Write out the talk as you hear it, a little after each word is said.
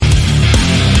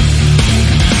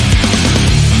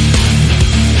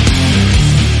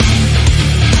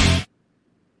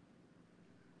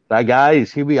Right,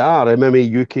 guys, here we are,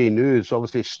 MMA UK News.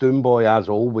 Obviously, Stoomboy, as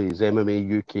always,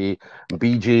 MMA UK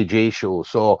BJJ show.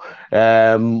 So,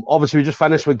 obviously, we just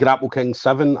finished with Grapple King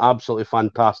 7, absolutely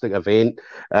fantastic event.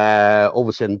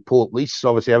 Obviously, in Port Lease,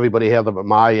 obviously, everybody heard about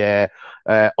my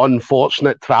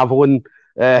unfortunate travelling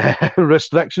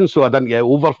restrictions, so I didn't get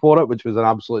over for it, which was an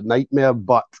absolute nightmare.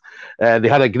 But they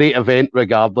had a great event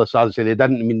regardless. As I say, they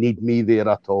didn't need me there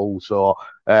at all. So,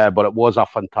 but it was a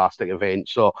fantastic event.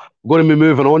 So, we're going to be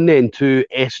moving on then to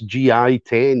SGI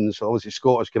 10. So obviously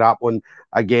Scottish Grappling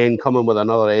again coming with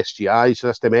another SGI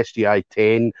system, SGI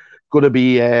 10. Going to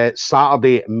be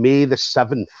Saturday, May the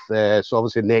 7th. So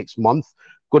obviously next month.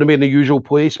 Going to be in the usual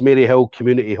place, Maryhill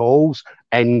Community Halls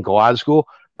in Glasgow.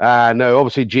 Now,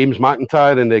 obviously, James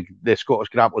McIntyre and the Scottish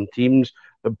Grappling teams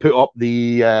have put up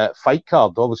the fight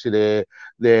card. Obviously,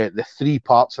 the three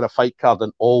parts of the fight card,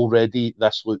 and already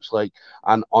this looks like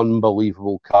an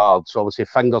unbelievable card. So obviously,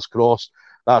 fingers crossed,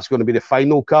 that's going to be the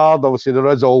final card. Obviously, there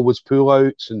is always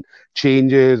pullouts and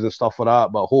changes and stuff like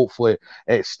that, but hopefully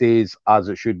it stays as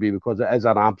it should be because it is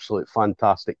an absolute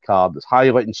fantastic card. It's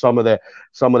highlighting some of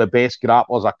the best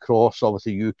grapplers across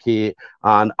obviously UK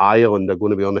and Ireland are going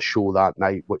to be on the show that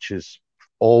night, which is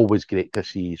always great to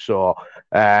see. So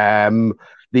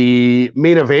the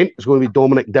main event is going to be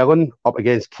Dominic Dillon up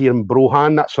against Kieran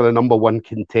Brohan. That's for the number one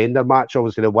contender match.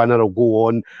 Obviously, the winner will go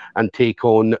on and take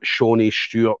on Shawnee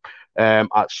Stewart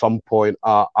at some point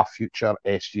at a future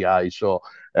SGI. So,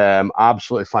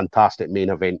 absolutely fantastic main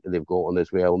event that they've got on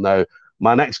as well. Now,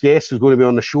 my next guest is going to be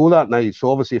on the show that night. So,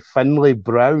 obviously, Finlay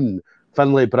Brown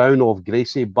of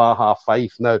Gracie Baja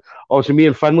Fife. Now, obviously, me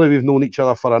and Finlay, we've known each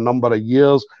other for a number of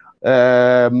years.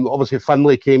 Obviously,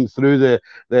 Finlay came through the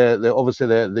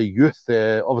youth.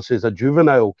 Obviously, as a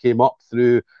juvenile, came up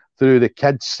through the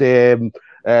kids scene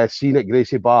at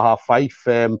Gracie Baja Fife.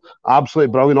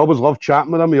 Absolutely brilliant. Always love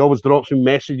chatting with him. He always drops me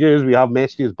messages. We have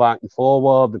messages back and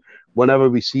forward. And whenever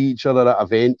we see each other at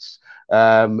events,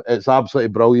 it's absolutely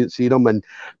brilliant seeing him. And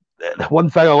one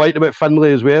thing I liked about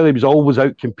Finlay as well, he was always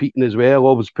out competing as well,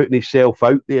 always putting himself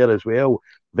out there as well.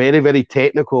 Very, very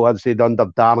technical, as they done under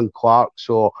Darren Clark.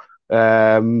 So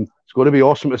it's going to be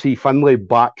awesome to see Finlay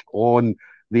back on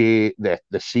the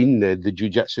scene, the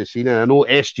jiu-jitsu scene. And I know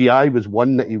SGI was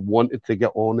one that he wanted to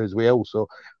get on as well. So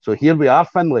here we are,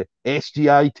 Finlay,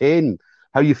 SGI 10.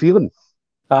 How you feeling?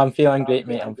 I'm feeling great,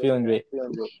 mate. I'm feeling great.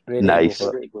 Ready Nice. to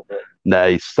go for it.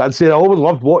 Nice. I'd say I always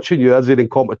loved watching you as in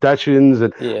competitions,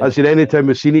 and Yeah. I'd say anytime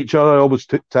we've seen each other, I always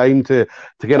took time to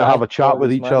kind of have a chat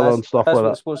with each other and stuff like that.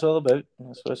 That's what it's all about.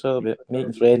 That's what it's all about.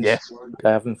 Meeting friends, Yes.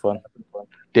 having fun.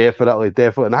 Definitely.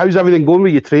 And how's everything going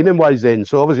with you training wise then?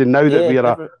 So obviously now that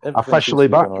we're officially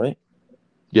back. Right.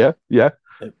 Yeah.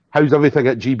 How's everything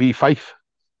at GB Fife?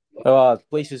 Oh,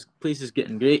 place is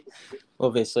getting great.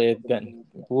 Obviously, getting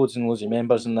loads and loads of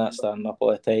members and that starting up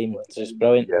all the time. It's just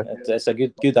brilliant. Yeah. It's a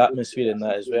good atmosphere in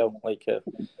that as well.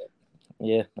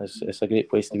 It's a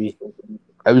great place to be.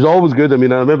 It was always good. I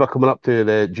mean, I remember coming up to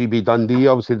the GB Dundee.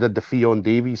 Obviously, did the Fionn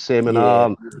Davies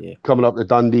seminar. Coming up to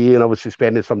Dundee, and obviously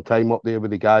spending some time up there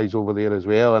with the guys over there as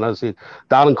well. And as I said,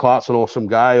 Darren Clark's an awesome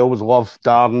guy. I always love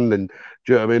Darren, and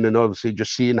do you know what I mean? And obviously,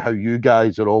 just seeing how you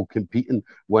guys are all competing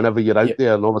whenever you're out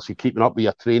there, and obviously keeping up with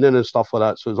your training and stuff like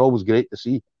that. So it's always great to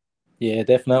see. Yeah,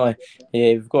 definitely.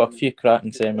 Yeah, we've got a few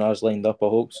cracking seminars lined up. I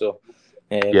hope so.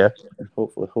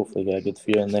 Hopefully get a good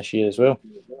few in this year as well.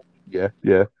 Yeah.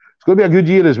 It's going to be a good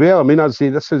year as well. I mean, I'd say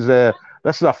this is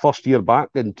our first year back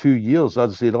in 2 years.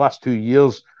 I'd say the last 2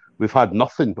 years we've had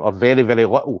nothing or very, very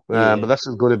little. But this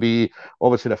is going to be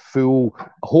obviously the full,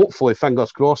 hopefully,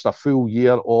 fingers crossed, a full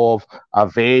year of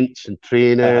events and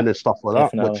training and stuff like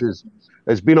definitely. that, which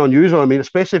it's been unusual. I mean,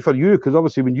 especially for you, because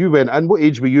obviously when you went in, what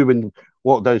age were you when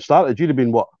lockdown started? You'd have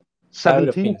been, what,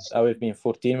 17? I would have been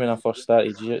 14 when I first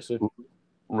started jiu-jitsu.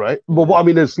 Right. Well, what I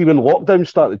mean is, even lockdown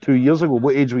started 2 years ago.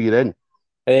 What age were you then?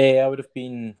 I would have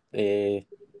been 17.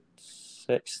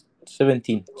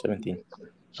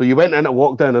 So you went into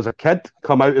lockdown as a kid,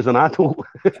 come out as an adult.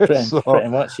 Pretty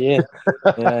much, yeah.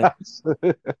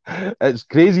 It's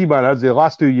crazy, man. As the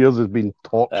last 2 years has been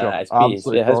torture. It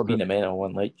has been a mental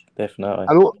one, definitely.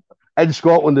 I know in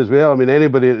Scotland as well. I mean,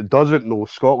 anybody that doesn't know,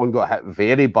 Scotland got hit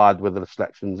very bad with the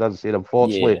restrictions. As I said,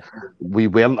 unfortunately, we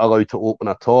weren't allowed to open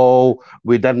at all.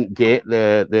 We didn't get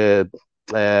the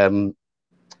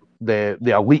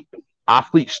elite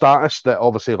athlete status that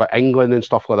obviously like England and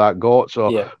stuff like that got.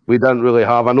 So we didn't really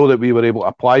have. I know that we were able to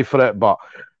apply for it, but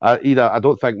I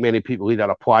don't think many people either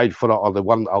applied for it or they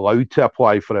weren't allowed to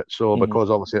apply for it. So because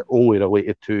obviously it only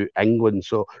related to England.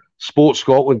 So Sports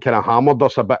Scotland kind of hammered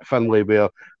us a bit, Finlay, where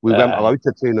we weren't allowed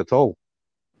to train at all.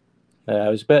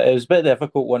 It was a bit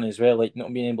difficult one as well, like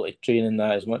not being able to train in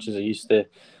that as much as I used to.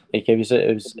 Like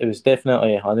it was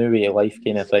definitely a new way of life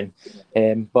kind of thing.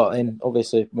 But then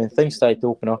obviously when things started to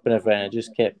open up and everything,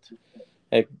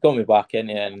 it got me back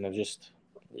into it, and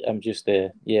I'm just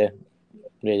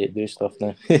ready to do stuff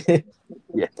now.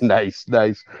 Yeah, nice,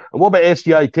 nice. And what about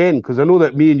SGI 10? Because I know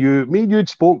that me and you'd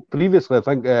spoke previously. I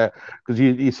think because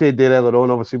you said there earlier on.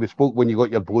 Obviously, we spoke when you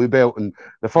got your blue belt, and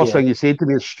the first Yeah. thing you said to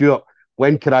me is, "Stuart,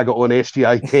 when can I get on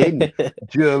SGI 10?" Do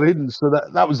you know what I mean? So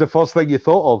that was the first thing you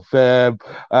thought of.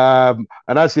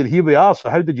 And I said, "Here we are." So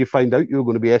how did you find out you were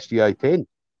going to be SGI 10?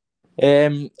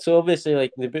 So obviously,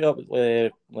 like they put up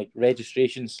like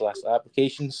registrations slash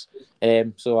applications.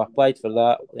 So I applied for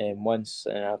that once,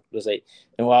 and I was like,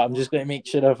 you know what, I'm just going to make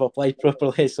sure I've applied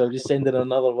properly. So I'm just sending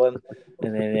another one,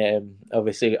 and then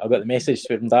obviously I got the message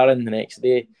from Darren the next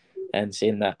day, and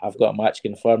saying that I've got a match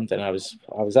confirmed, and I was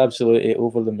absolutely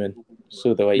over the moon,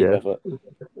 so delighted Yeah, with it.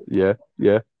 yeah,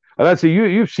 yeah. And I say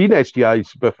you've seen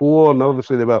SGIs before, and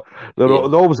obviously they're Yeah,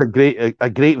 always a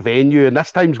great venue, and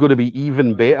this time's going to be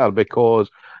even better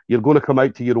because you're going to come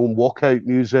out to your own walkout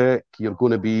music. You're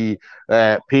going to be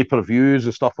pay-per-views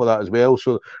and stuff like that as well.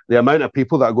 So the amount of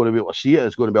people that are going to be able to see it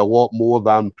is going to be a lot more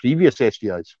than previous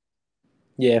SGIs.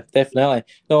 yeah, definitely.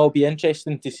 No, it'll be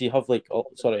interesting to see have like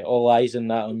all eyes on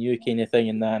that on you kind of thing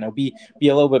and that, and I'll be a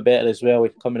little bit better as well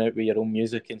with coming out with your own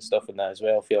music and stuff and that as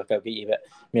well. I feel like I'll get you a bit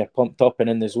more pumped up and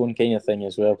in the zone kind of thing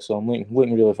as well. So I'm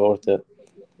looking really forward to it.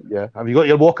 Yeah. Have you got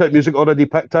your walkout music already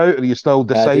picked out, or are you still I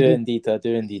do deciding? indeed. I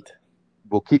do indeed.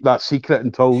 We'll keep that secret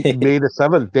until May the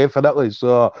 7th, definitely.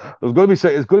 So it's going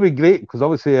to be great because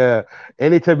obviously,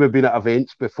 anytime we've been at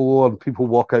events before and people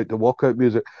walk out to walkout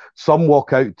music, some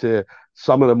walk out to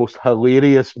some of the most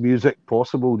hilarious music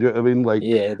possible. Do you know what I mean?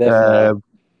 Yeah, definitely.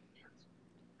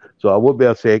 So I won't be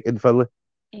a second, Finley.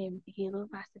 Halo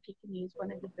asked if you can use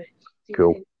one of the boots.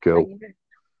 Cool, cool.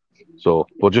 So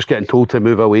we're just getting told to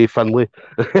move away, Finley.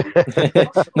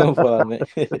 No problem, mate.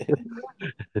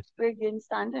 Where you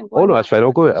standing? Oh no, that's fine.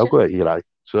 I'll go at your eye.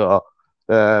 So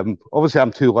obviously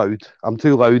I'm too loud. I'm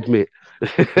too loud, mate.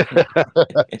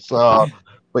 So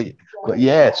but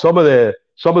yeah, some of the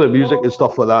music and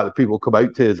stuff like that people come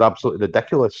out to is absolutely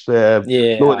ridiculous. Yeah,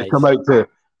 They come out to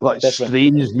like different.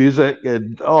 strange music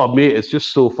and oh mate, it's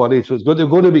just so funny. So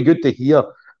going to be good to hear.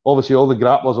 Obviously, all the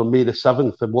grapplers on May the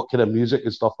 7th and what kind of music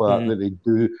and stuff like that they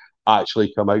do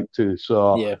actually come out to.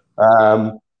 So Yeah.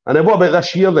 And then what about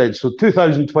this year then? So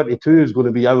 2022 is going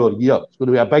to be our year. It's going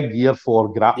to be a big year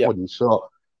for grappling. Yep. So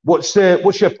what's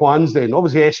your plans then?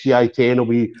 Obviously SGI 10 will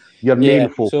be your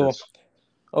main focus. So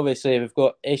obviously we've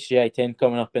got SGI 10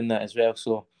 coming up in that as well.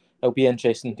 So it'll be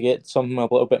interesting to get something a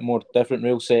little bit more different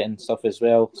rule set and stuff as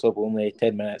well. So only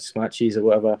 10 minutes matches or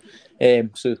whatever.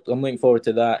 So I'm looking forward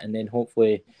to that, and then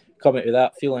hopefully come out with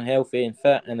that feeling healthy and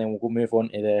fit, and then we'll go move on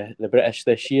to the British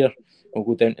this year. We'll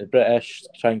go down to the British,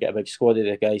 try and get a big squad of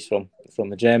the guys from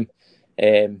the gym,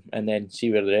 and then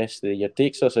see where the rest of the year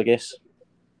takes us, I guess.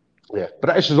 Yeah,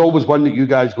 British is always one that you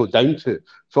guys go down to.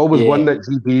 It's always one that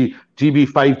GB5,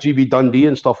 GB Dundee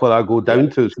and stuff like that go down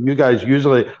to. So you guys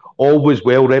usually always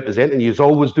well represented. You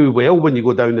always do well when you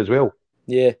go down as well.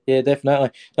 Yeah,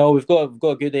 definitely. No, we've got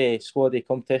a good squad of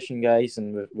competition guys,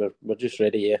 and we're just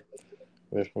ready. Yeah.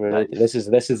 We're nice. This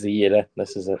is the year.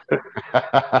 This is it.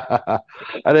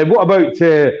 And then what about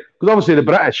because obviously the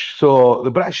British? So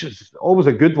the British is always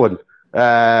a good one.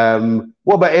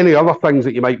 What about any other things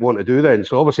that you might want to do then?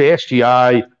 So obviously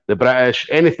SGI, the British,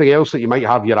 anything else that you might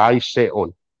have your eyes set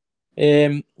on?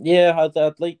 Yeah,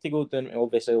 I'd like to go down.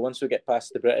 Obviously, once we get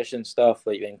past the British and stuff,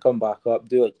 like then come back up,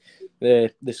 do like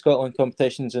the Scotland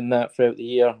competitions and that throughout the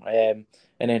year.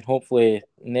 And then hopefully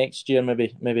next year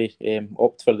maybe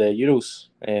opt for the Euros.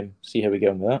 See how we get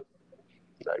on with that.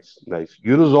 Nice.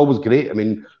 Euros always great. I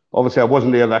mean, obviously I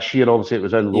wasn't there this year. Obviously it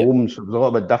was in Rome, so it was a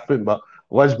little bit different. But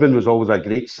Lisbon was always a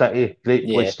great city, great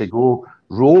place to go.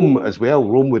 Rome as well.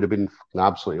 Rome would have been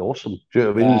absolutely awesome. Do you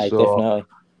know what I mean? Definitely.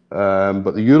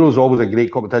 But the Euros always a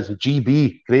great competition.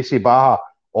 GB, Gracie Barra,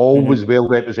 always well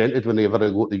represented whenever they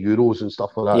go to the Euros and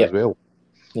stuff like that as well.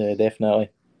 Yeah,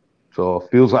 definitely. So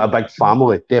feels like a big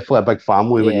family. Definitely a big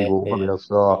family when you go over there.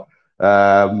 So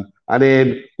and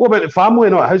then what about the family?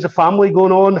 How's the family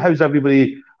going on? How's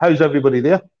everybody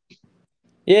there?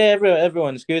 Yeah,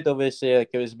 everyone's good. Obviously, like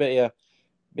it was a bit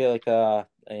like a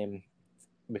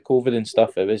with COVID and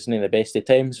stuff. It wasn't the best of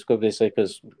times, obviously,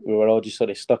 because we were all just sort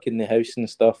of stuck in the house and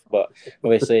stuff. But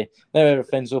obviously now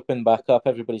everything's open back up.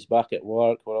 Everybody's back at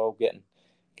work. We're all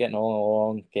getting all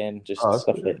along again, just stuff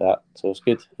like that. So it's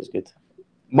good. It's good.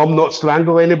 Mum not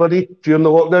strangle anybody during the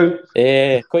lockdown?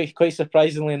 Quite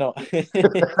surprisingly not.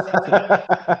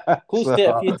 Close to it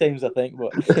a few times, I think,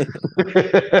 but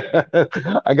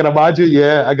I can imagine,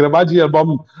 I can imagine your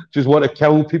mum just want to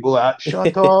kill people like that.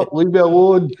 Shut up, leave me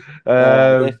alone.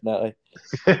 Definitely.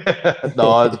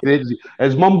 No, it's great.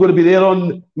 Is mum going to be there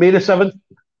on May the 7th?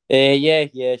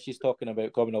 Yeah, she's talking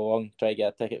about coming along, try to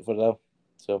get a ticket for that.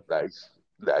 So nice.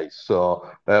 So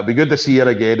it'll be good to see her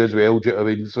again as well. Do you know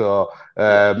what I mean? So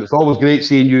it's always great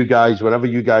seeing you guys whenever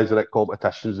you guys are at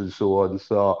competitions and so on.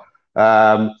 So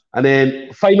and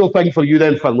then final thing for you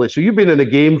then, Finlay. So you've been in the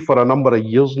game for a number of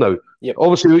years now. Yep.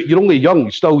 Obviously, you're only young,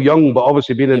 you're still young, but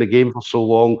obviously been in the game for so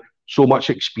long, so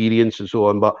much experience and so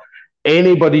on. But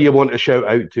anybody you want to shout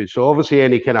out to? So obviously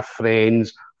any kind of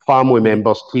friends, family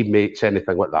members, teammates,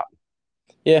 anything like that.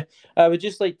 Yeah, I would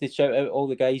just like to shout out all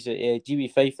the guys at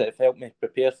GB Fife that have helped me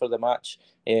prepare for the match,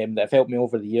 that have helped me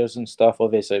over the years and stuff.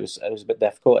 Obviously, it was a bit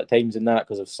difficult at times in that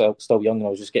because I was still young and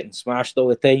I was just getting smashed all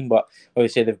the time. But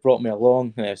obviously, they've brought me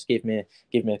along and it's gave me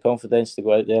the confidence to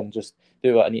go out there and just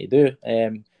do what I need to do.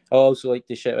 I also like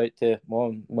to shout out to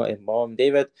mom,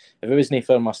 David. If it wasn't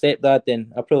for my stepdad,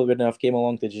 then I probably wouldn't have came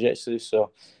along to jiu-jitsu.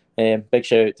 So, big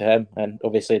shout out to him, and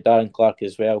obviously Darren Clark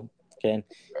as well. Ken,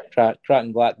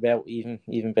 cracking black belt,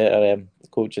 even better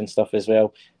coach and stuff as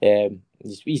well.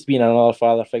 He's been another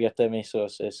father figure to me, so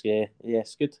it's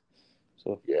good.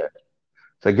 So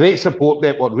it's a great support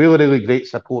network, really great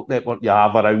support network you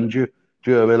have around you.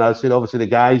 Do you know what I mean? I said obviously the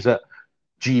guys at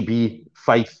GB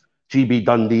Fife, GB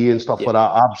Dundee and stuff like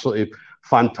that, absolutely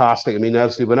fantastic. I mean,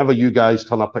 honestly, whenever you guys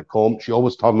turn up at comps, you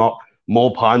always turn up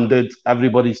mob-handed,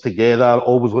 everybody's together,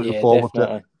 always looking forward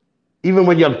to it. Even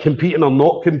when you're competing or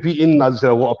not competing, as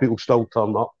a lot of people still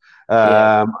turn up.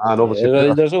 And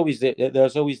obviously, there's always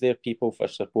there people for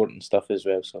support and stuff as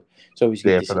well. So it's always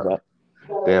good to see that.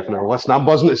 Definitely. Listen, I'm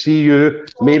buzzing to see you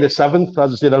May the 7th.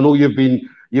 As I said, I know you've been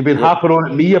harping on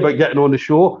at me about getting on the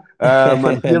show.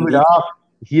 And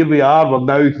here we are. We're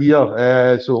now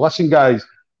here. So listen, guys,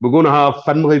 we're going to have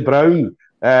Finlay Brown,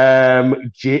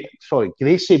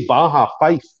 Gracie Barra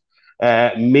Fife,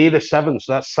 May the 7th.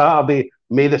 So that's Saturday,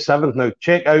 May the 7th. Now,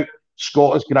 check out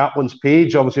Scottish Grappling's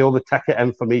page. Obviously, all the ticket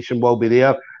information will be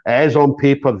there. It is on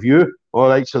pay-per-view. All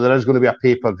right, so there is going to be a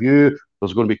pay-per-view.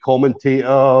 There's going to be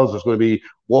commentators. There's going to be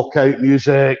walkout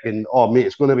music. And,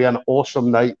 it's going to be an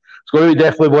awesome night. It's going to be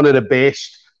definitely one of the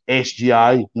best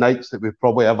SGI nights that we've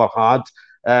probably ever had.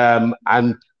 And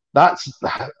that's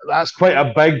quite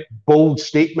a big, bold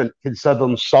statement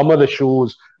considering some of the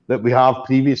shows that we have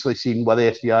previously seen with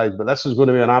SGIs. But this is going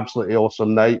to be an absolutely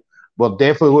awesome night. We're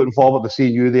definitely looking forward to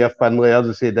seeing you there, Finlay. As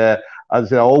I said, I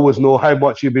always know how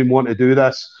much you've been wanting to do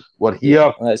this. We're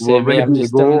here. We're ready I'm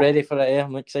just ready for it.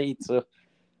 I'm excited. So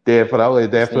definitely.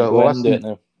 Definitely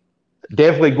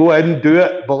go in and do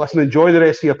it. But listen, enjoy the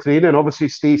rest of your training. Obviously,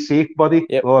 stay safe, buddy.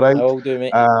 Yep, all right. I will do,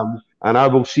 mate. And I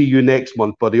will see you next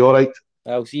month, buddy. All right.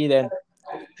 I'll see you then.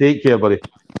 Take care, buddy.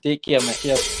 Take care, mate.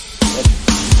 Cheers.